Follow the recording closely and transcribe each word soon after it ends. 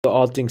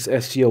All Things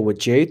SEO with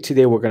Jay.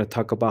 Today we're going to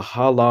talk about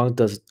how long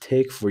does it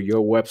take for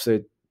your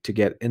website to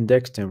get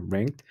indexed and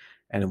ranked,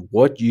 and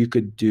what you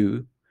could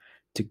do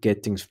to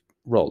get things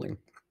rolling.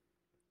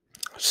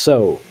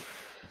 So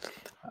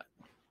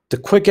the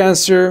quick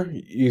answer,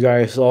 you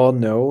guys all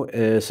know,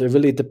 is it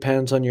really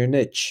depends on your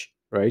niche,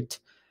 right?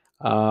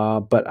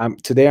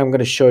 But today I'm going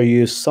to show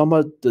you some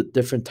of the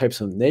different types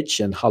of niche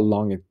and how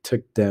long it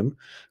took them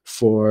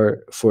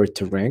for it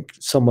to rank,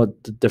 some of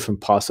the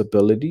different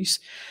possibilities,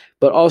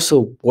 but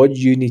also what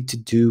you need to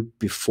do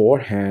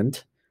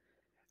beforehand,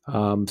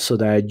 so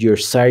that your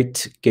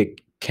site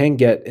can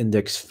get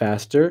indexed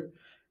faster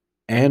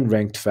and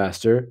ranked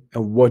faster,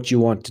 and what you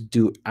want to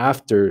do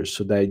after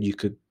so that you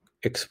could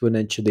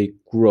exponentially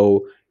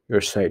grow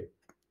your site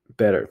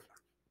better.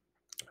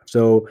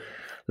 So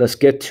let's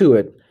get to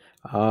it.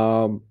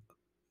 Um,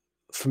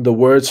 from the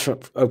words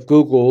of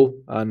Google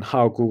on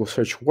how Google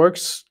search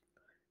works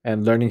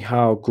and learning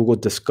how Google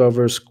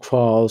discovers,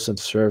 crawls, and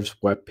serves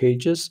web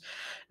pages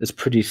is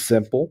pretty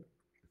simple.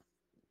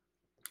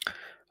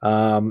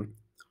 Um,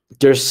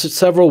 there's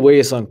several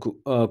ways on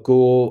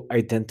Google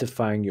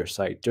identifying your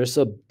site. There's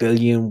a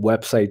billion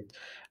website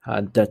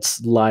that's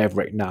live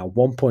right now,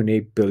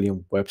 1.8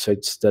 billion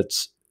websites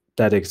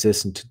that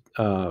exist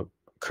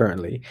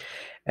currently.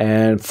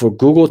 And for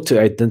Google to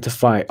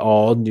identify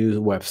all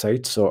new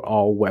websites or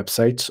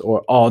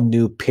all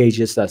new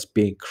pages that's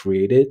being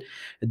created,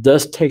 it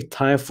does take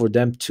time for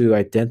them to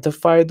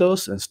identify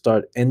those and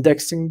start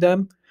indexing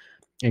them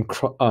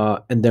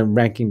and then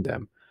ranking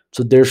them.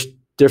 So there's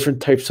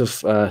different types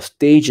of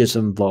stages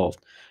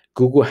involved.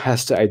 Google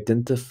has to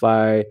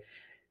identify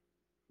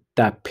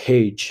that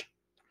page.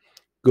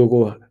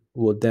 Google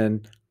will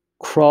then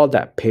crawl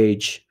that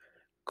page.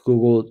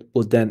 Google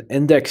will then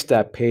index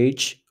that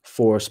page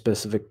for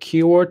specific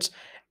keywords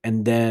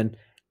and then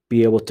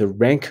be able to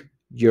rank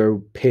your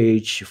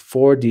page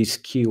for these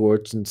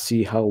keywords and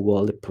see how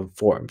well it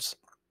performs.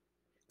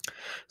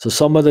 So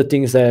some of the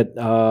things that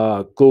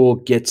Google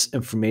gets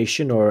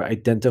information or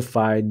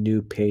identify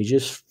new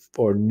pages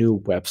or new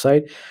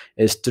website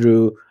is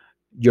through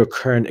your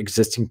current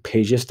existing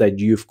pages that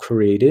you've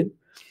created.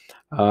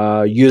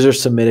 User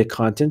submitted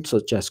content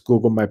such as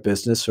Google My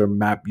Business or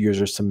Map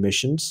user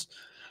submissions,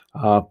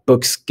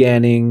 book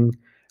scanning,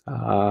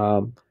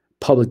 um,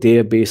 public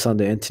database on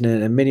the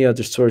internet, and many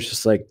other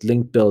sources like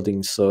link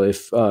building. So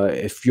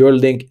if your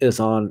link is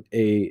on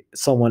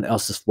someone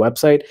else's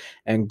website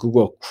and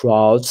Google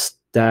crawls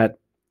that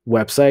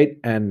website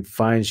and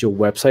finds your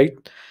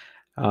website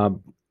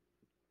um,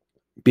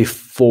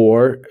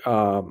 before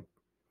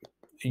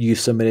you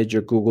submitted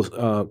your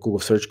Google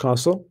Search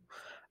Console,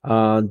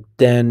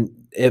 then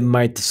it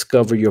might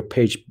discover your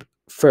page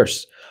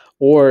first,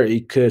 or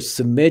it could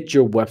submit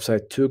your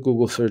website to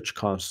Google Search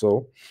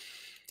Console,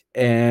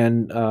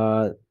 and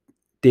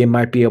they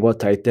might be able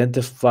to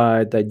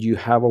identify that you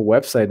have a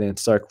website and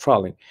start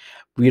crawling.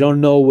 We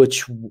don't know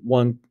which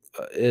one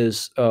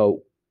is.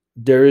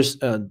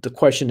 The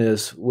question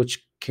is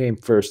which came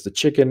first, the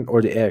chicken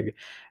or the egg,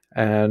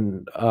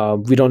 and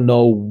we don't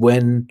know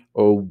when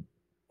or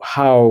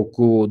how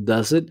Google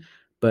does it,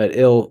 but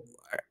it'll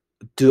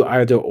do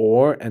either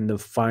or and then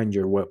find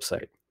your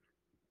website.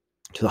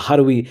 So how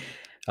do we?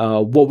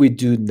 What we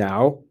do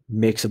now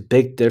makes a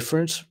big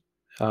difference.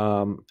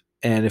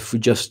 And if we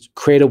just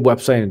create a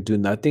website and do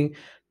nothing,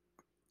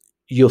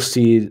 you'll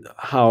see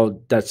how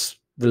that's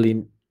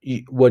really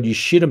what you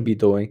shouldn't be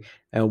doing,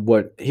 and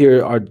what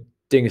here are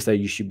things that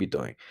you should be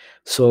doing.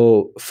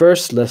 So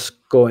first, let's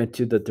go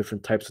into the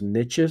different types of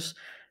niches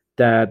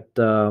that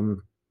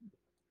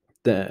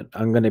that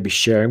I'm going to be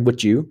sharing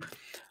with you.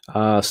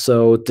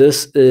 So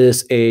this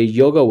is a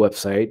yoga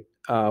website.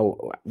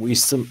 We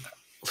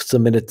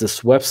submitted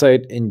this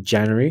website in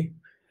January,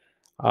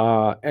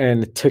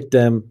 and it took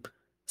them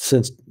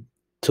since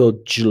till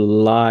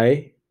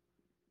July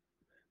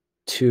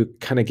to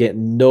kind of get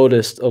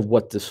noticed of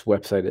what this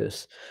website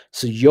is.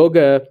 So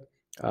yoga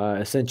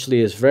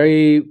essentially is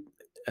very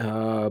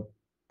uh,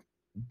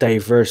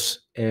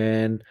 diverse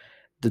in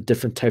the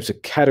different types of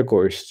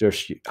categories.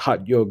 There's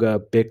hot yoga,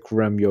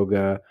 Bikram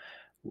yoga,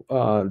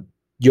 uh,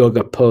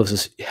 yoga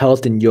poses,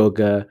 health in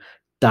yoga,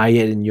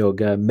 diet in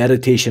yoga,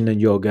 meditation in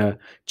yoga,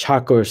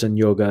 chakras in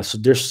yoga. So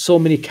there's so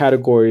many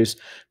categories.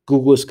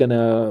 Google's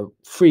gonna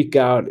freak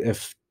out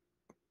if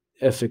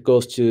it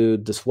goes to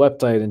this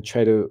website and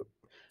try to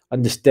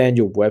understand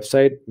your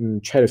website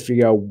and try to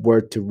figure out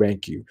where to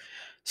rank you.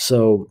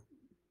 So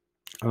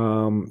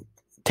um,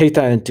 take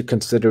that into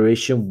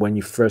consideration when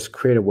you first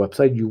create a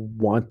website. You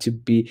want to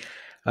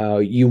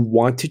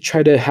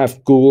try to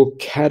have Google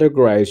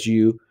categorize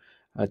you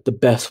the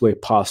best way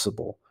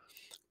possible.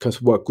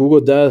 Because what Google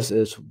does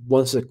is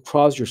once it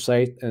crawls your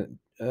site, and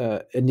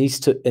it needs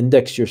to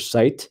index your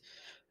site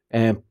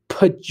and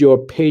put your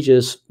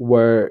pages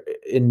where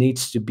it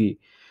needs to be.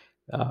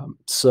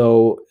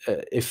 So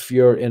if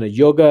you're in a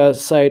yoga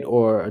site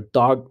or a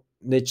dog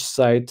niche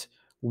site,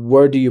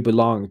 where do you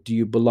belong? Do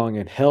you belong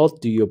in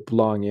health? Do you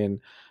belong in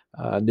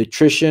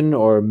nutrition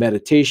or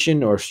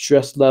meditation or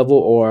stress level,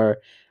 or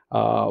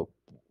uh,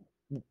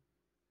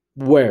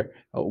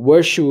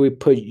 where should we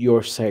put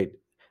your site?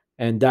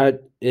 And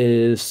that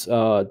is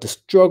the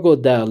struggle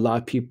that a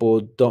lot of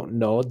people don't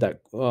know,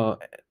 that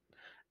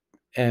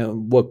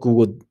and what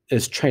Google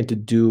is trying to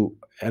do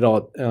at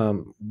all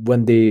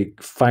when they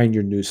find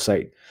your new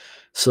site.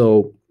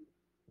 So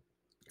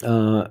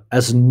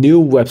as a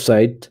new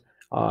website,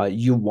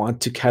 you want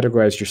to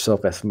categorize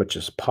yourself as much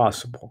as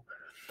possible.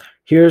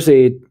 Here's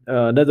a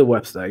another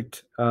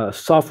website,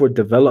 software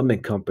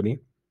development company.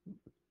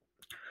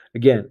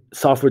 Again,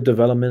 software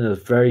development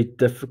is very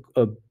difficult,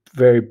 a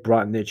very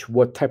broad niche.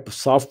 What type of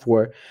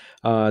software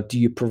do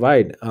you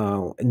provide?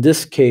 In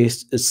this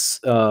case, it's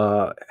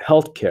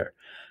healthcare.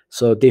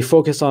 So they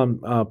focus on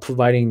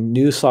providing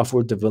new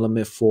software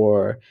development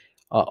for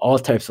all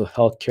types of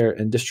healthcare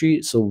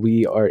industry. So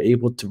we are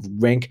able to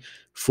rank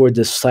for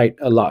this site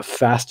a lot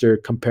faster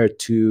compared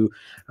to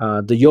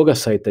the yoga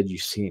site that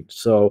you've seen.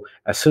 So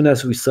as soon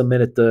as we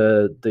submitted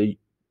the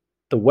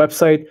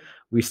website,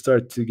 we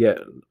start to get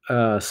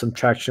some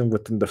traction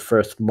within the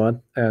first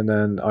month, and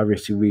then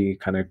obviously we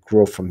kind of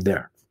grow from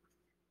there.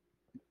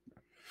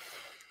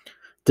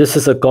 This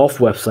is a golf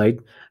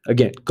website.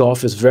 Again,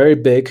 golf is very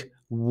big.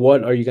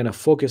 What are you going to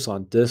focus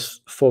on?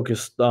 This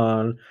focused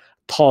on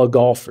tall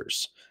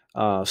golfers.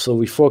 So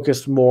we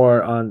focused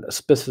more on a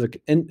specific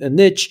a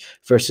niche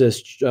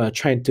versus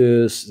trying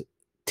to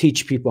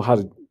teach people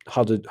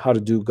how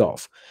to do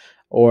golf.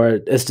 Or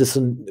is this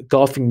a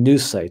golfing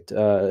news site?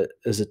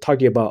 Is it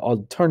talking about all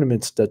the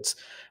tournaments that's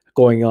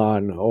going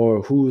on,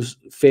 or who's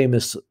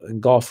famous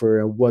golfer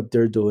and what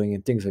they're doing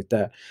and things like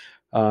that?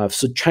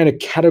 So trying to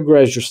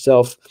categorize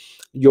yourself,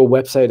 your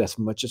website, as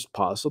much as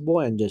possible,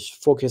 and just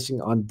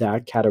focusing on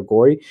that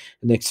category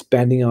and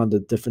expanding on the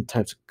different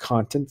types of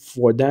content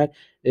for that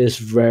is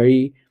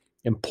very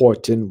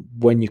important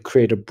when you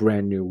create a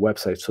brand new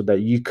website, so that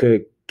you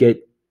could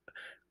get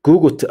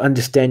Google to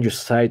understand your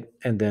site,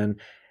 and then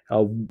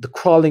the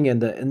crawling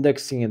and the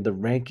indexing and the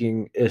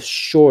ranking is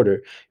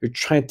shorter. You're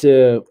trying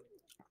to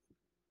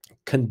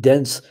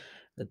condense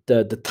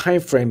the time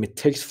frame it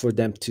takes for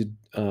them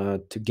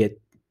to get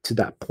to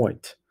that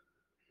point.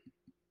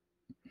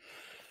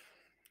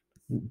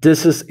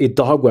 This is a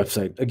dog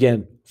website.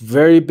 Again,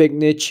 very big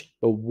niche,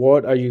 but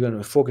what are you going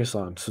to focus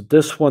on? So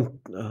this one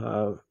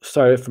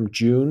started from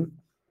June,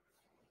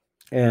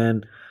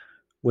 and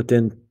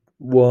within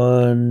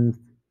one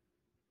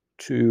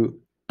to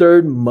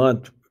third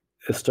month,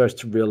 it starts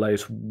to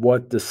realize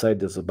what the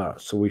site is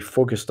about. So we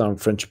focused on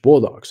French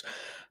bulldogs.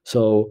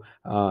 So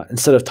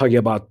instead of talking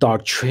about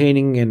dog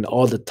training and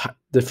all the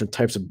different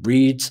types of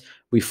breeds,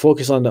 we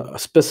focus on a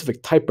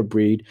specific type of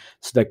breed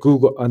so that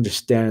Google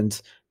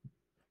understands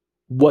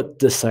what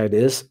this site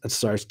is and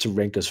starts to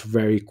rank us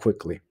very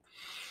quickly.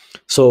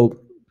 So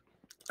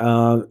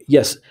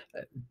yes,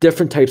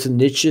 different types of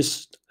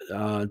niches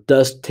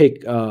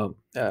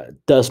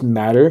does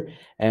matter,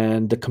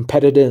 and the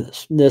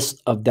competitiveness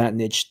of that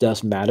niche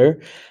does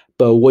matter.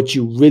 But what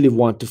you really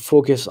want to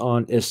focus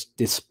on is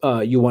this: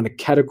 you want to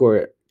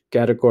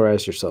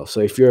categorize yourself. So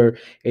if you're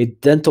a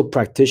dental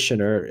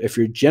practitioner, if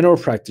you're a general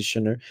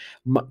practitioner,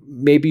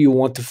 maybe you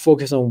want to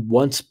focus on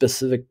one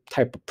specific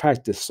type of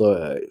practice.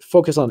 So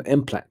focus on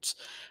implants,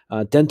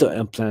 dental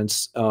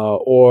implants,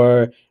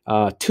 or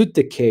tooth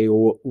decay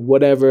or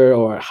whatever,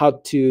 or how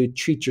to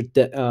treat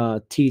your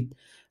teeth,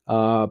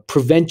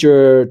 prevent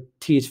your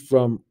teeth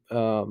from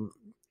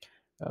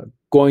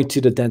going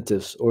to the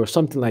dentist or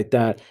something like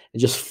that,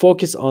 and just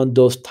focus on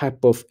those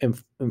type of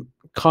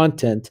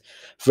content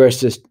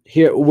versus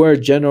here we're a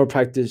general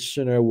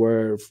practitioner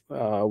where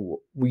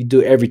we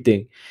do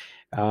everything.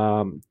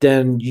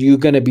 Then you're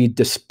going to be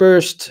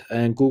dispersed,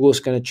 and Google's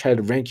going to try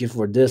to rank you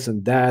for this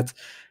and that.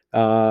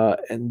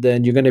 And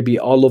then you're going to be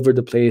all over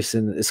the place,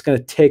 and it's going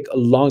to take a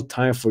long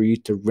time for you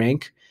to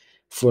rank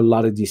for a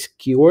lot of these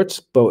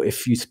keywords. But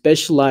if you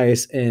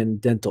specialize in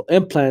dental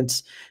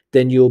implants,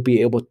 then you'll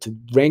be able to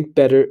rank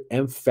better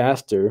and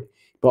faster,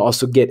 but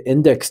also get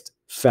indexed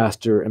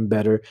faster and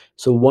better.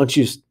 So once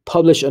you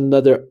publish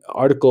another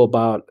article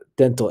about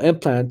dental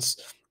implants,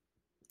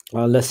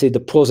 let's say the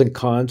pros and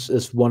cons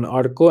is one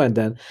article, and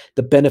then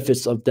the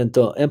benefits of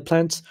dental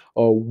implants,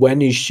 or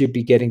when you should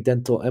be getting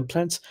dental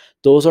implants.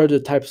 Those are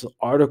the types of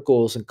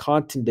articles and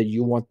content that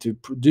you want to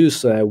produce,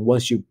 so that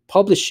once you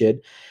publish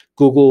it,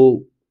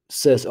 Google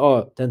says,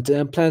 oh, dental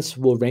implants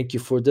will rank you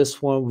for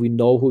this one. We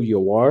know who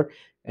you are,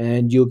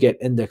 and you'll get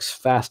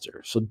indexed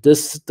faster. So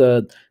this is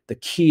the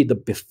key, the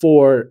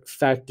before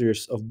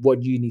factors of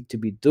what you need to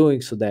be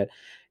doing so that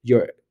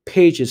your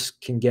pages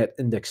can get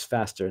indexed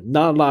faster.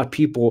 Not a lot of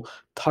people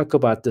talk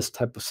about this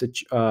type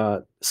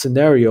of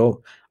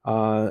scenario,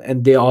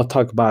 and they all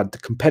talk about the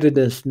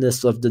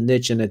competitiveness of the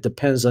niche, and it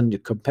depends on the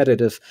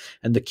competitive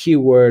and the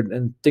keyword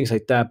and things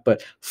like that.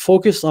 But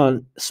focus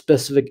on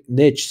specific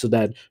niche so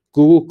that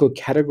Google could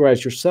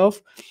categorize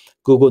yourself.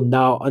 Google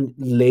now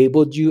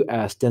labeled you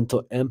as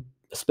dental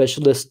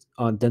specialist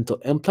on dental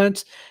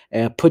implants,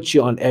 and put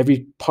you on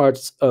every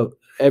parts of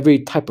every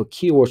type of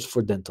keywords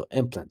for dental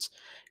implants.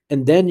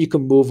 And then you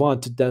can move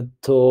on to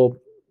dental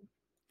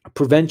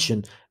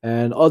prevention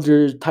and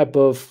other type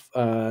of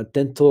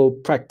dental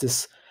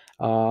practice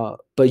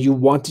but you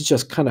want to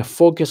just kind of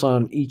focus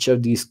on each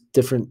of these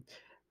different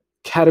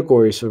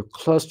categories or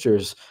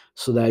clusters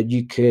so that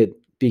you could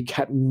be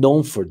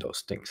known for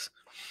those things.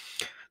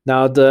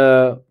 Now,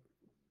 uh,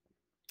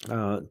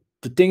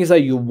 the things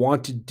that you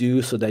want to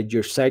do so that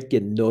your site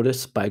get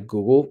noticed by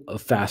Google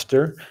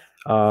faster,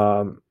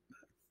 um,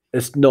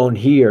 is known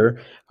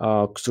here.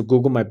 So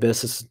Google My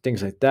Business and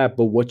things like that.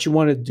 But what you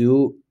want to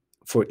do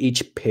for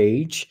each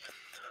page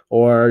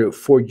or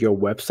for your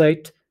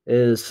website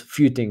is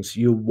few things.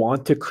 You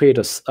want to create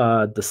the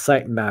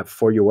sitemap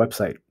for your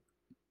website.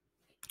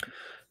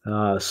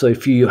 So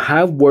if you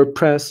have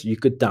WordPress, you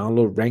could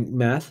download Rank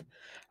Math,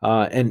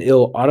 and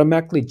it'll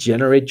automatically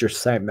generate your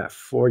sitemap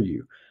for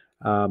you.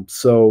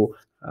 So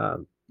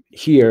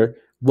here,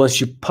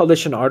 once you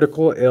publish an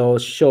article, it'll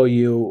show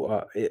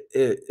you.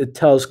 It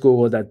tells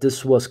Google that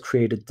this was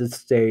created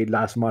this day,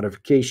 last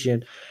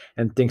modification,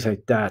 and things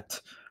like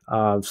that.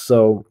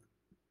 So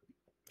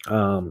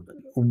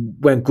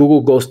when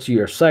Google goes to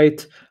your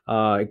site,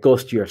 it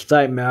goes to your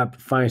sitemap,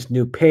 finds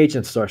new page,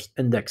 and starts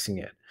indexing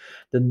it.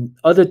 The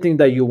other thing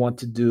that you want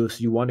to do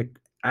is you want to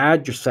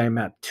add your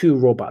sitemap to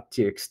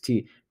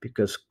robot.txt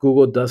because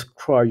Google does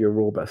crawl your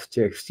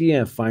robots.txt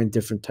and find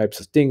different types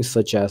of things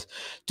such as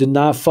do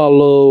not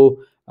follow,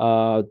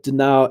 do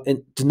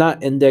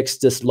not index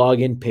this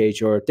login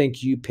page or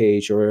thank you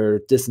page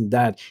or this and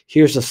that.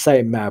 Here's a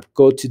sitemap.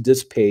 Go to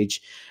this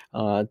page.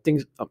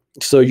 Things.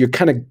 So you're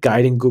kind of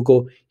guiding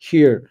Google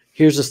here.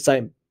 Here's a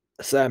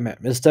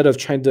sitemap. Instead of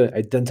trying to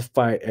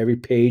identify every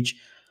page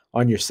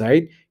on your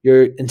site,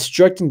 you're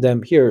instructing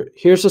them here.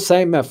 Here's a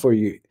sitemap for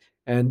you,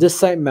 and this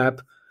sitemap,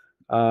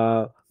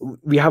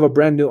 we have a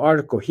brand new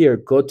article here.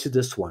 Go to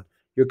this one.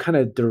 You're kind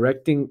of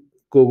directing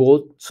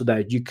Google so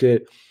that you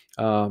could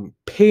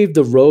pave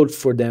the road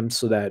for them,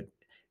 so that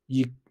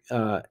you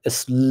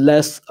it's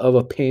less of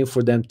a pain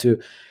for them to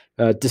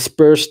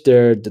disperse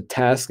the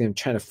task and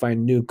trying to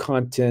find new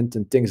content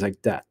and things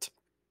like that.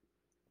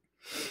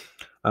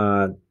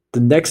 Uh, the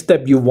next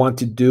step you want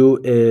to do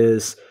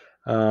is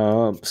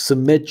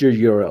submit your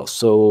URL.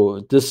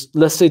 So this,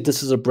 let's say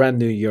this is a brand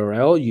new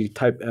URL. You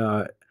type,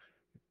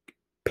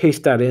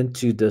 paste that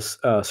into this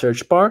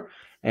search bar,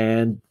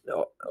 and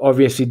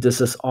obviously this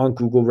is on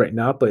Google right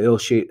now, but it'll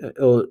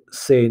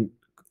say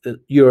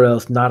URL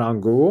is not on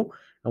Google.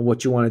 And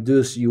what you want to do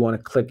is you want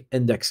to click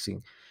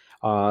indexing.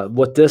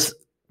 What this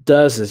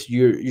does is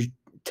you're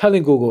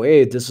telling Google,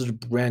 hey, this is a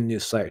brand new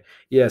site.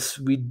 Yes,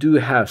 we do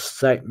have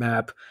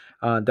sitemap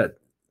that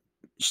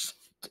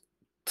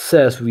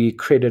says we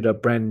created a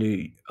brand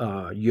new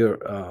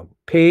your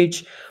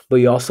page, but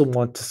you also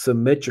want to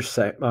submit your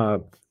site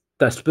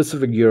that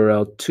specific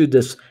URL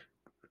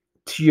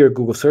to your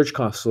Google Search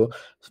Console,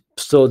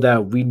 so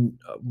that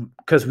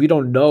because we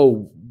don't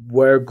know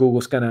where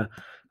Google's gonna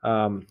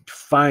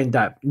find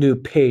that new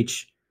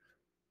page,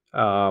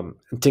 and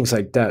things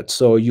like that.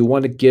 So you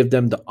want to give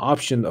them the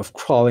option of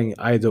crawling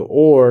either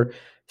or,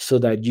 so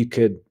that you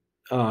could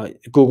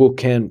Google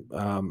can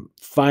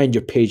find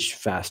your page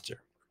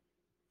faster.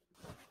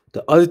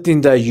 The other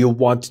thing that you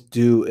want to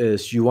do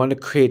is you want to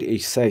create a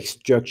site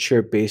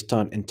structure based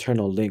on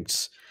internal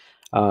links.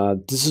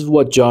 This is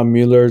what John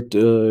Mueller,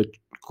 the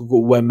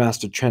Google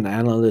Webmaster Trend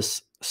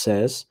Analyst,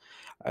 says.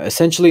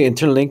 Essentially,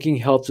 internal linking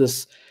helps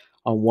us,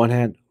 on one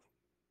hand,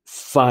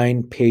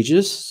 find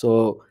pages.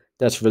 So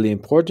that's really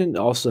important. It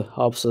also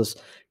helps us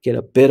get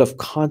a bit of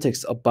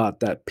context about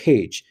that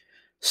page.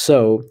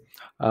 So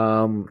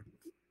um,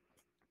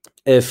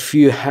 if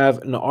you have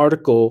an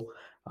article,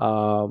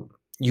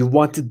 you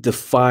want to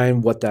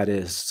define what that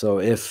is. So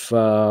if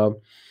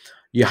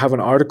you have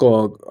an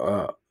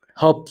article,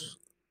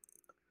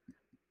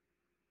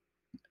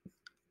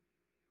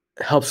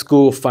 helps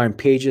Google find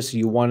pages.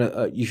 You want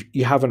to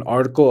you have an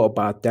article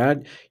about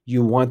that.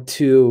 You want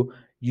to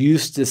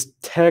use this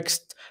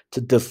text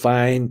to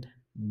define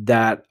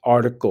that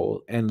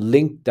article and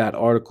link that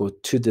article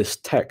to this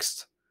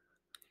text.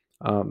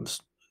 Um,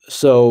 s-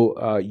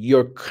 so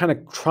you're kind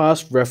of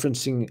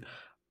cross-referencing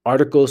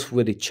articles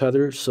with each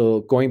other.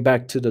 So going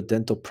back to the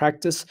dental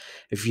practice,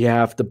 if you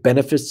have the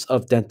benefits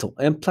of dental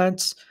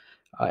implants,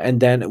 and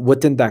then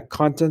within that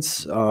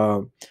contents,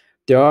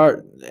 there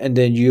are, and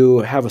then you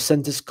have a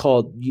sentence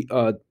called,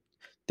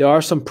 there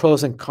are some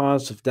pros and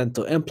cons of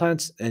dental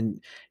implants,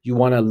 and you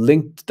want to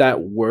link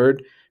that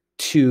word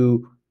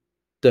to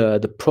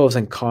the pros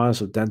and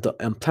cons of dental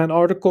implant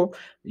article.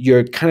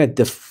 You're kind of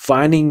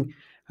defining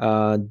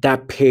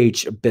that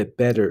page a bit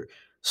better.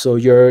 So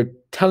you're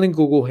telling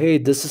Google, hey,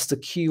 this is the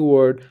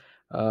keyword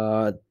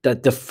that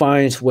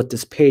defines what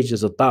this page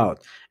is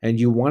about. And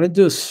you want to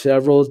do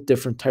several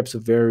different types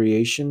of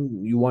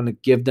variation. You want to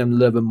give them a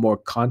little bit more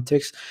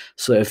context.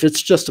 So if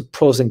it's just a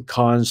pros and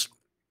cons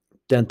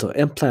dental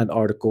implant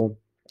article,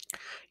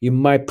 you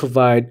might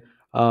provide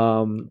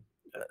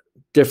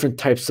different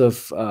types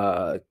of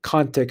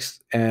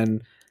context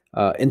and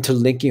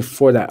interlinking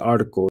for that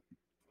article.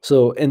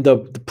 So in the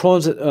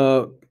pros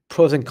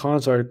and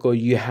cons article,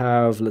 you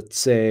have, let's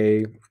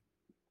say,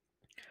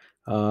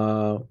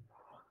 uh,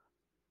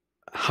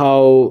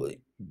 how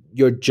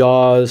your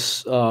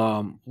jaws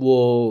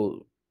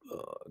will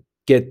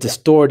get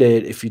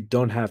distorted if you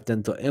don't have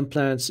dental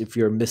implants, if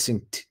you're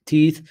missing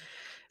teeth.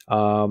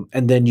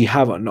 And then you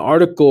have an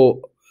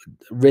article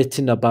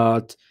written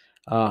about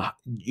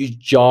your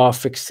jaw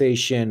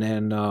fixation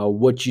and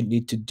what you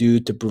need to do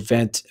to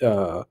prevent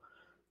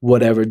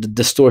whatever the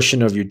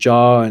distortion of your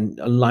jaw and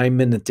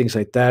alignment and things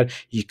like that.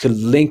 You could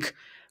link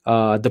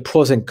the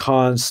pros and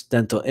cons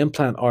dental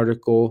implant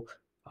article,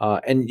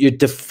 and you're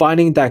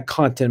defining that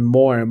content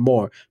more and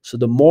more. So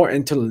the more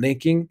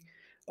interlinking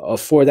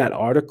for that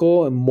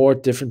article and more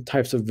different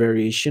types of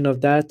variation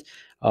of that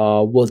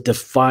will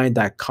define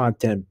that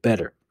content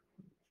better.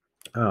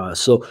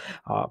 So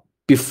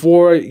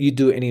before you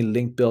do any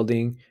link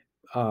building,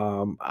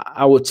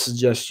 I would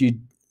suggest you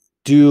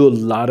do a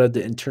lot of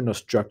the internal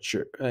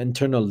structure,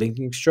 internal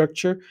linking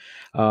structure,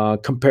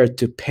 compared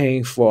to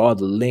paying for all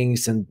the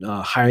links and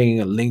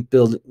hiring a link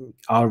build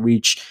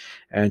outreach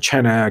and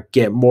trying to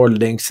get more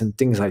links and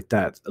things like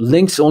that.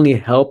 Links only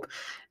help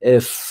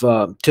if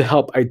to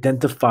help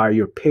identify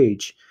your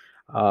page.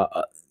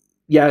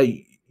 Yeah,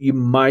 you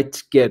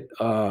might get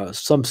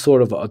some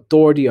sort of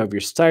authority of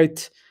your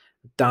site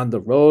down the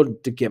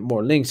road to get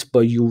more links,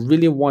 but you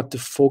really want to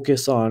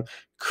focus on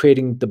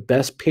creating the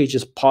best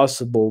pages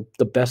possible,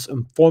 the best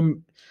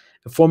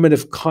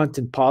informative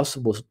content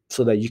possible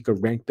so that you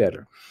could rank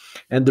better.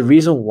 And the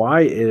reason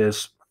why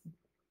is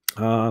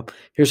uh,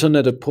 here's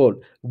another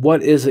quote.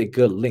 What is a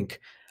good link?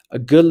 A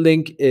good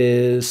link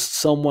is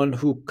someone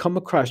who come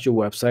across your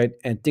website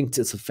and thinks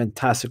it's a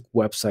fantastic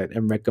website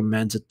and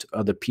recommends it to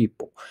other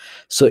people.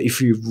 So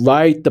if you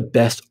write the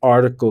best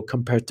article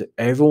compared to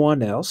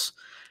everyone else,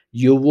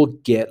 you will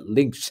get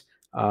links.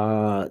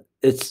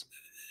 It's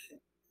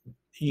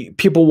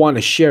people want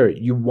to share it.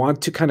 You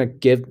want to kind of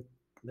give,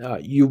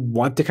 you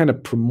want to kind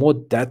of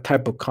promote that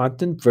type of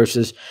content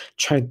versus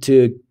trying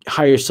to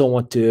hire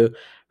someone to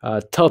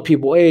tell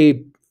people,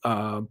 hey,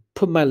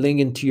 put my link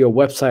into your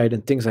website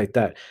and things like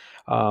that.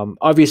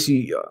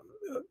 Obviously,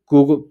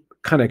 Google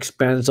kind of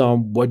expands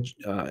on what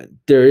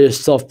there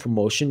is self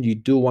promotion. You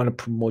do want to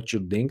promote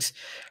your links.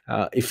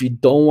 If you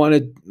don't want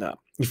to,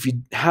 if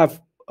you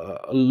have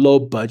a low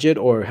budget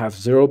or have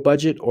zero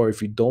budget, or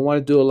if you don't want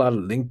to do a lot of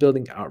link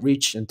building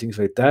outreach and things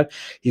like that,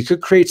 you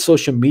could create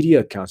social media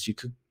accounts. You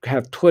could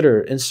have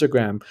Twitter,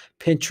 Instagram,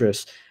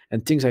 Pinterest,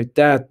 and things like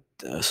that.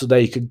 So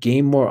that you could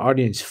gain more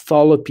audience,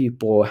 follow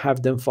people,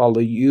 have them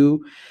follow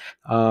you,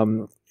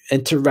 um,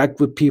 interact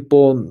with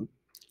people,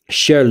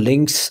 share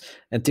links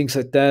and things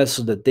like that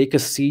so that they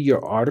could see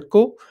your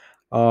article,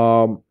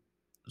 um,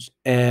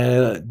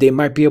 and they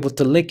might be able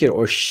to link it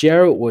or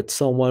share it with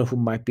someone who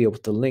might be able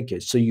to link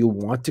it. So you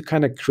want to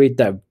kind of create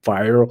that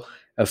viral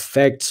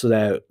effect so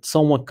that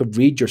someone could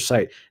read your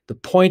site. The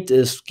point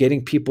is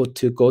getting people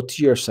to go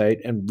to your site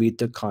and read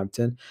the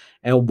content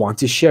and want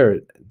to share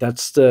it.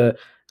 That's the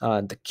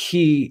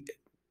key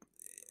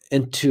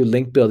into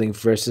link building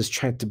versus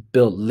trying to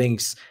build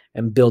links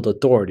and build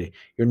authority.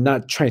 You're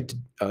not trying to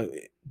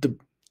the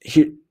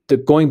here the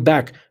going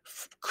back,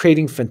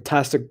 creating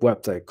fantastic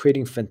website,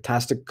 creating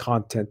fantastic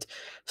content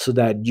so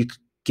that you could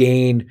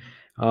gain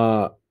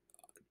uh,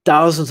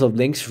 thousands of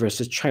links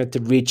versus trying to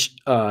reach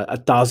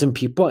 1,000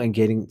 people and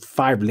getting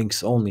 5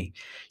 links only.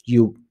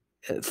 You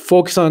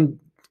focus on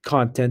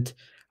content,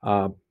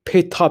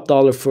 pay top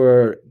dollar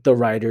for the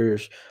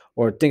writers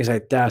or things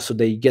like that so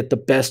that you get the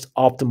best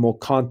optimal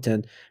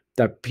content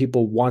that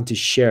people want to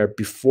share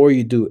before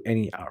you do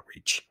any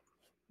outreach.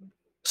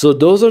 So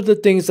those are the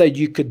things that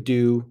you could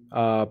do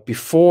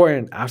before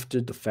and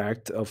after the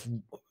fact of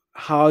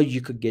how you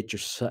could get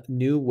your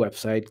new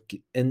website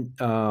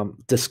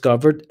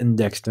discovered,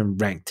 indexed, and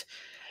ranked.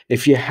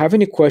 If you have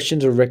any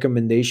questions or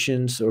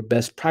recommendations or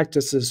best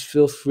practices,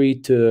 feel free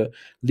to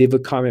leave a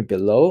comment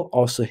below.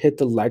 Also, hit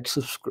the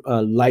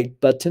like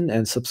button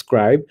and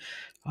subscribe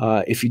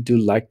if you do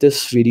like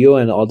this video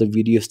and all the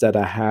videos that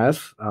I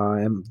have.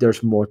 And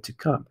there's more to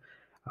come.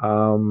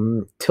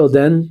 Till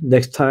then,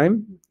 next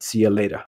time, see you later.